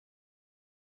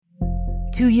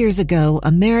2 years ago,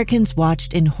 Americans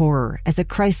watched in horror as a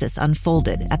crisis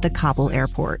unfolded at the Kabul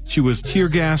airport. She was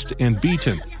tear-gassed and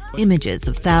beaten. Images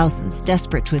of thousands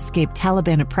desperate to escape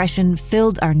Taliban oppression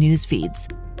filled our news feeds.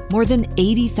 More than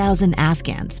 80,000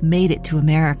 Afghans made it to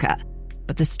America.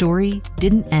 But the story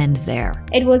didn't end there.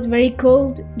 It was very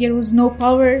cold. There was no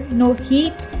power, no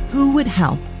heat. Who would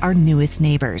help our newest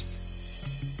neighbors?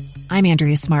 I'm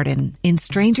Andrea Smartin. In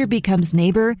Stranger Becomes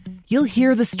Neighbor, you'll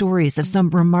hear the stories of some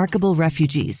remarkable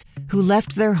refugees who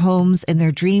left their homes and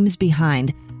their dreams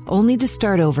behind, only to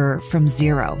start over from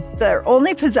zero. Their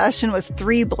only possession was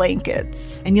 3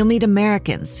 blankets. And you'll meet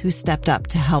Americans who stepped up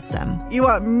to help them. You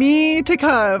want me to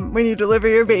come when you deliver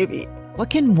your baby. What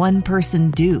can one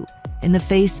person do in the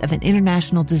face of an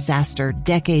international disaster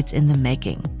decades in the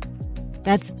making?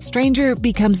 That's Stranger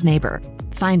Becomes Neighbor.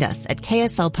 Find us at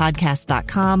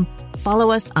kslpodcast.com.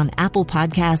 Follow us on Apple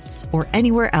Podcasts or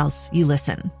anywhere else you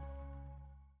listen.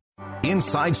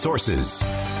 Inside Sources.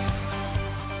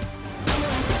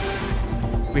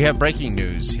 We have breaking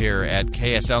news here at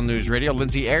KSL News Radio.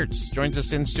 Lindsay Aerts joins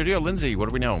us in studio. Lindsay, what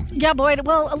do we know? Yeah, Boyd.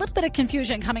 Well, a little bit of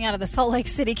confusion coming out of the Salt Lake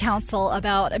City Council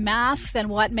about masks and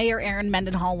what Mayor Erin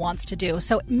Mendenhall wants to do.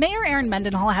 So Mayor Erin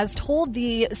Mendenhall has told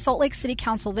the Salt Lake City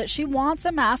Council that she wants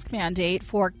a mask mandate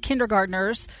for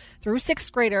kindergartners through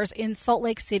 6th graders in Salt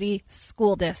Lake City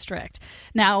School District.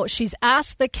 Now, she's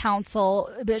asked the council,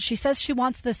 but she says she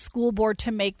wants the school board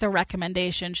to make the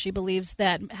recommendation. She believes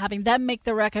that having them make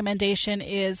the recommendation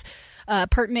is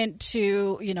pertinent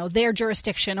to, their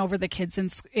jurisdiction over the kids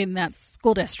in that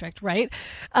school district, right?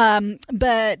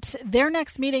 But their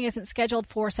next meeting isn't scheduled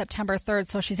for September 3rd,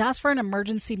 so she's asked for an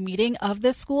emergency meeting of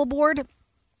the school board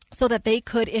so that they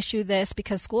could issue this,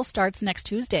 because school starts next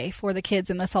Tuesday for the kids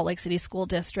in the Salt Lake City School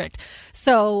District.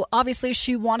 So obviously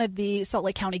she wanted the Salt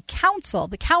Lake County Council,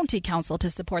 the county council, to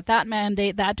support that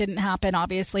mandate. That didn't happen,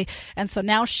 obviously. And so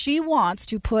now she wants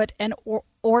to put an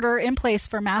order in place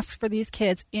for masks for these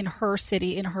kids in her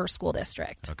city, in her school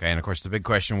district. Okay, and of course the big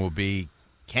question will be,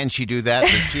 can she do that?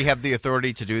 Does she have the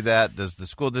authority to do that? Does the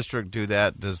school district do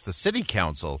that? Does the city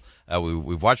council?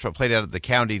 We've watched what played out at the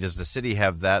county. Does the city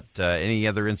have that? Any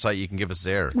other insight you can give us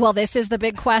there? Well, this is the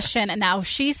big question. And now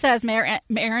she says, Mayor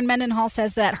Erin Mendenhall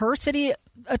says that her city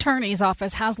attorney's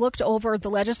office has looked over the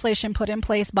legislation put in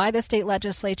place by the state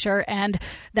legislature, and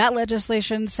that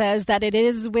legislation says that it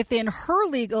is within her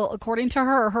legal, according to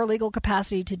her legal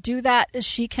capacity to do that.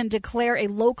 She can declare a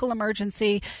local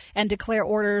emergency and declare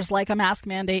orders like a mask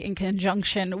mandate in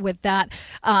conjunction with that.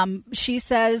 She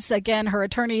says, again, her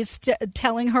attorney's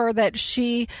telling her that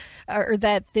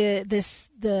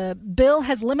the bill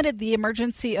has limited the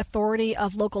emergency authority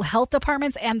of local health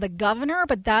departments and the governor,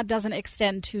 but that doesn't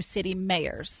extend to city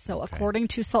mayors. So according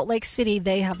to Salt Lake City,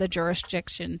 they have the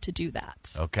jurisdiction to do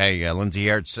that. Okay, Lindsay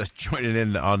Aerts joining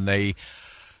in on a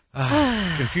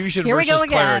confusion Here versus we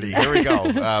go clarity. again. Here we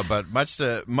go. But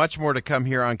much more to come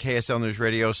here on KSL News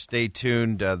Radio. Stay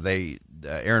tuned.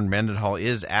 Erin Mendenhall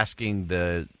is asking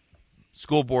the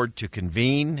school board to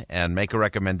convene and make a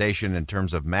recommendation in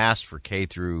terms of masks for K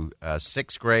through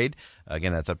 6th grade.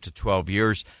 Again, that's up to 12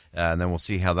 years. And then we'll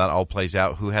see how that all plays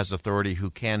out. Who has authority, who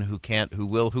can, who can't, who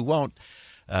will, who won't.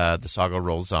 The saga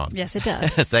rolls on. Yes, it does.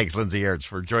 Thanks, Lindsay Aerts,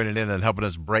 for joining in and helping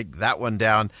us break that one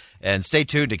down. And stay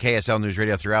tuned to KSL News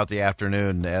Radio throughout the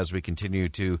afternoon as we continue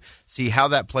to see how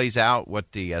that plays out,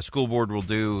 what the school board will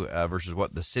do versus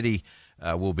what the city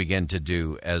will begin to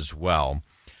do as well.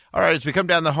 All right, as we come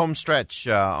down the home stretch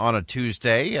on a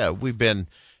Tuesday, we've been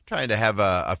trying to have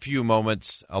a few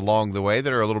moments along the way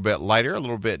that are a little bit lighter, a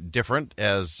little bit different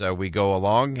as we go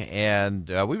along. And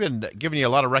we've been giving you a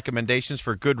lot of recommendations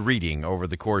for good reading over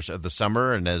the course of the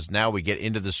summer. And as now we get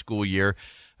into the school year,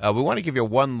 we want to give you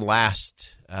one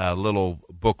last little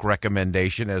book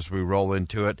recommendation as we roll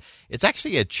into it. It's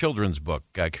actually a children's book.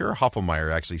 Kira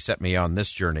Hoffelmeyer actually set me on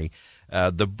this journey.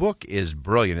 The book is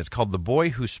brilliant. It's called The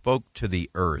Boy Who Spoke to the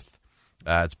Earth.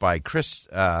 It's by Chris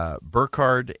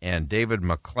Burkhardt and David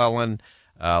McClellan.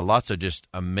 Lots of just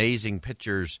amazing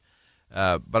pictures.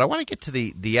 But I want to get to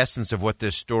the essence of what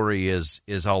this story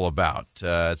is all about.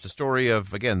 It's a story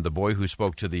of, again, the boy who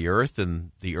spoke to the earth,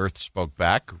 and the earth spoke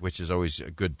back, which is always a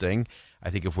good thing. I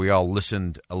think if we all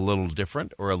listened a little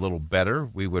different or a little better,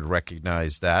 we would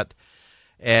recognize that.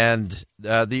 And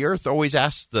the earth always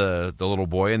asks the little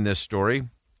boy in this story,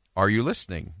 "Are you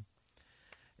listening?"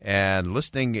 And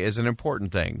listening is an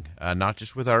important thing, not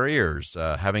just with our ears.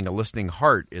 Having a listening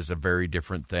heart is a very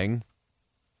different thing.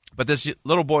 But this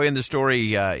little boy in the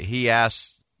story, he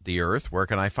asks the earth, "Where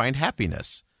can I find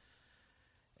happiness?"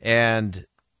 And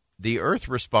the earth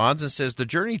responds and says, "The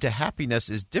journey to happiness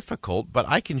is difficult, but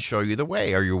I can show you the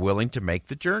way. Are you willing to make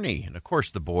the journey?" And of course,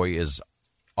 the boy is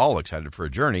all excited for a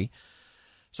journey.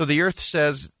 So the Earth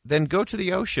says, then go to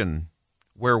the ocean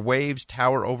where waves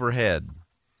tower overhead.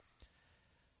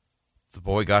 The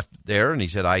boy got there and he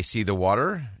said, I see the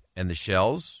water and the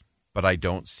shells, but I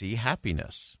don't see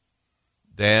happiness.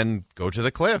 Then go to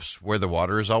the cliffs where the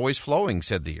water is always flowing,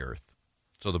 said the Earth.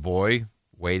 So the boy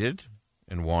waited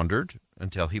and wandered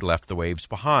until he left the waves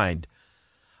behind.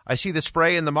 I see the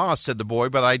spray and the moss, said the boy,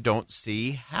 but I don't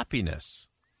see happiness.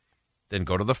 Then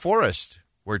go to the forest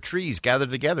where trees gather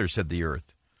together, said the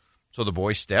Earth. So the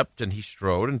boy stepped and he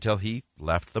strode until he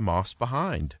left the moss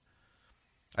behind.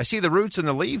 I see the roots and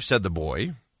the leaves, said the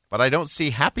boy, but I don't see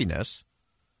happiness.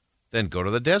 Then go to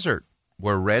the desert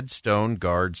where red stone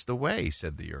guards the way,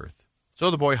 said the Earth. So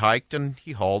the boy hiked and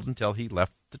he hauled until he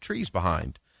left the trees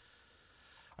behind.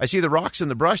 I see the rocks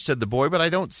and the brush, said the boy, but I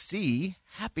don't see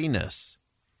happiness.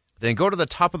 Then go to the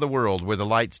top of the world where the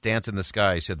lights dance in the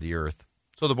sky, said the Earth.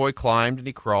 So the boy climbed and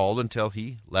he crawled until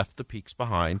he left the peaks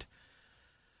behind.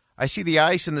 I see the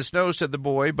ice and the snow, said the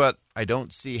boy, but I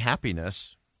don't see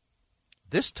happiness.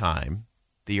 This time,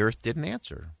 the Earth didn't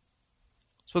answer.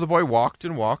 So the boy walked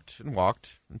and walked and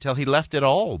walked until he left it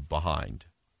all behind.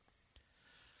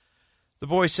 The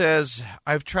boy says,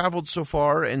 I've traveled so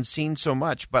far and seen so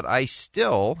much, but I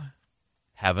still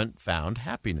haven't found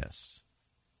happiness.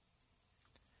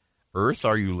 Earth,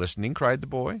 are you listening? Cried the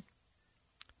boy.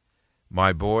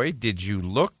 My boy, did you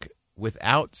look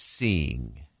without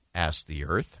seeing? Asked the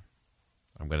Earth.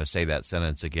 I'm going to say that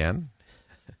sentence again.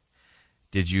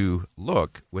 Did you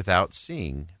look without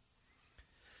seeing?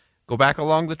 Go back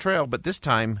along the trail, but this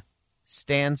time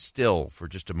stand still for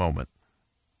just a moment.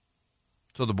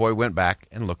 So the boy went back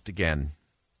and looked again.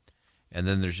 And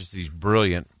then there's just these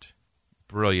brilliant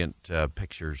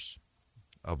pictures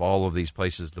of all of these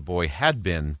places the boy had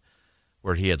been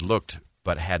where he had looked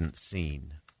but hadn't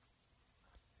seen.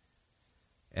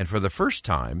 And for the first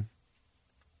time,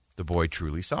 the boy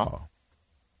truly saw.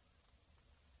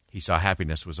 He saw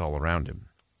happiness was all around him.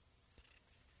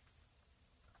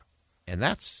 And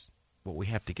that's what we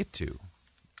have to get to.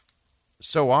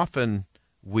 So often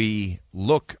we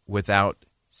look without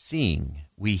seeing.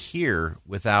 We hear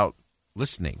without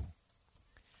listening.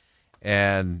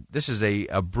 And this is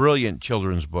a brilliant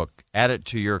children's book. Add it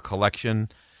to your collection.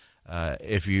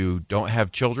 If you don't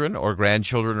have children or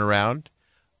grandchildren around,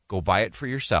 go buy it for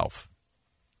yourself.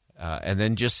 And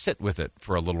then just sit with it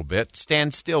for a little bit.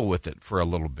 Stand still with it for a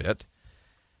little bit.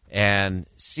 And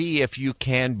see if you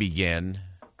can begin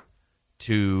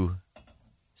to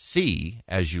see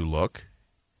as you look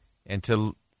and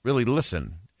to really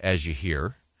listen as you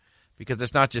hear. Because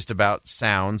it's not just about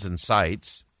sounds and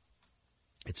sights.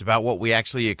 It's about what we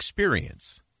actually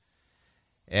experience.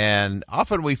 And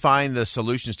often we find the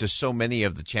solutions to so many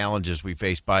of the challenges we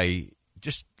face by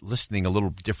just listening a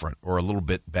little different or a little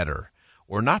bit better,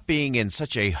 or not being in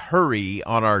such a hurry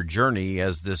on our journey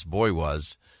as this boy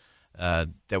was,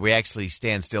 that we actually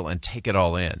stand still and take it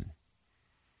all in.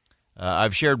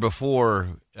 I've shared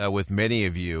before with many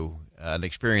of you an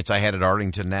experience I had at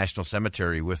Arlington National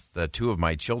Cemetery with two of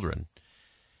my children.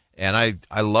 And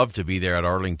I love to be there at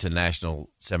Arlington National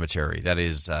Cemetery. That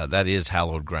is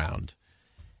hallowed ground.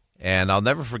 And I'll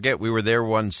never forget, we were there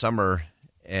one summer,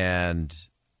 and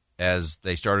as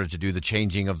they started to do the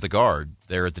changing of the guard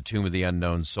there at the Tomb of the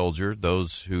Unknown Soldier,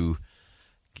 those who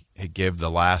give the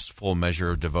last full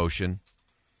measure of devotion,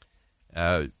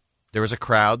 there was a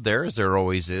crowd there, as there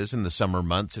always is in the summer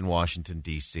months in Washington,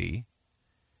 D.C.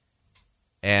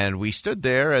 And we stood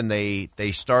there, and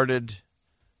they started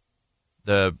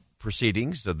the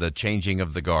proceedings of the changing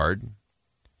of the guard.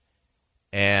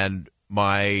 And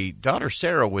my daughter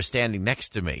Sarah was standing next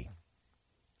to me,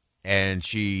 and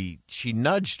she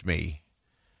nudged me,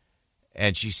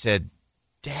 and she said,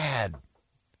 "Dad,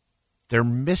 they're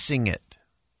missing it.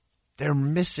 They're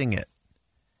missing it."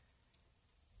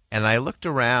 And I looked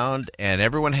around, and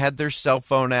everyone had their cell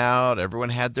phone out. Everyone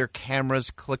had their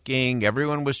cameras clicking.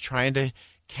 Everyone was trying to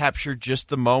capture just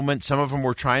the moment. Some of them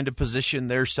were trying to position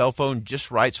their cell phone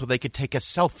just right so they could take a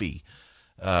selfie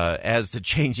as the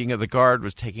changing of the guard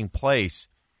was taking place.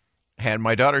 And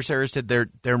my daughter Sarah said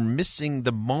they're missing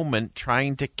the moment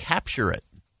trying to capture it.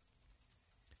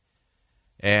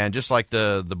 And just like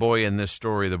the boy in this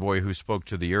story, the boy who spoke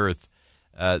to the earth,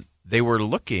 they were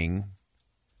looking,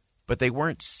 but they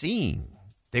weren't seeing.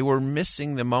 They were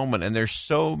missing the moment. And there's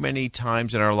so many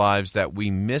times in our lives that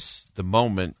we miss the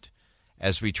moment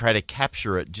as we try to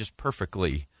capture it just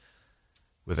perfectly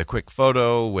with a quick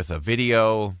photo, with a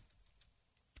video,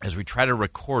 as we try to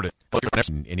record it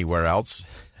anywhere else.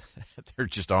 They're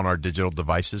just on our digital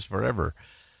devices forever.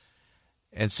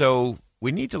 And so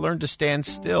we need to learn to stand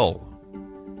still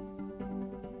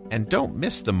And don't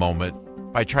miss the moment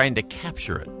by trying to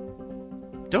capture it.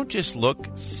 Don't just look,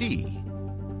 see.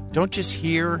 Don't just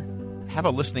hear, have a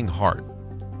listening heart.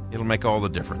 It'll make all the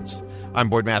difference. I'm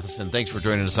Boyd Matheson. Thanks for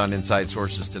joining us on Inside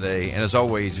Sources today. And as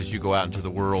always, as you go out into the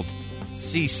world,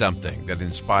 see something that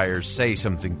inspires, say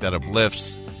something that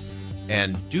uplifts,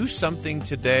 and do something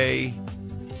today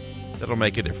that'll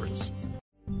make a difference.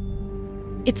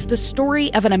 It's the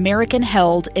story of an American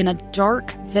held in a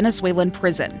dark Venezuelan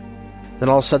prison. Then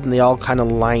all of a sudden they all kind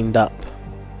of lined up.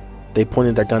 They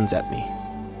pointed their guns at me.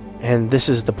 And this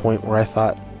is the point where I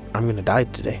thought, I'm going to die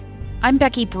today. I'm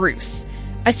Becky Bruce.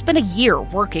 I spent a year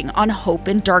working on Hope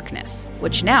in Darkness,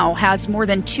 which now has more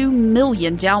than 2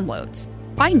 million downloads.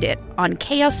 Find it on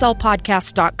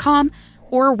kslpodcast.com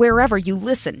or wherever you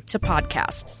listen to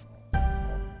podcasts.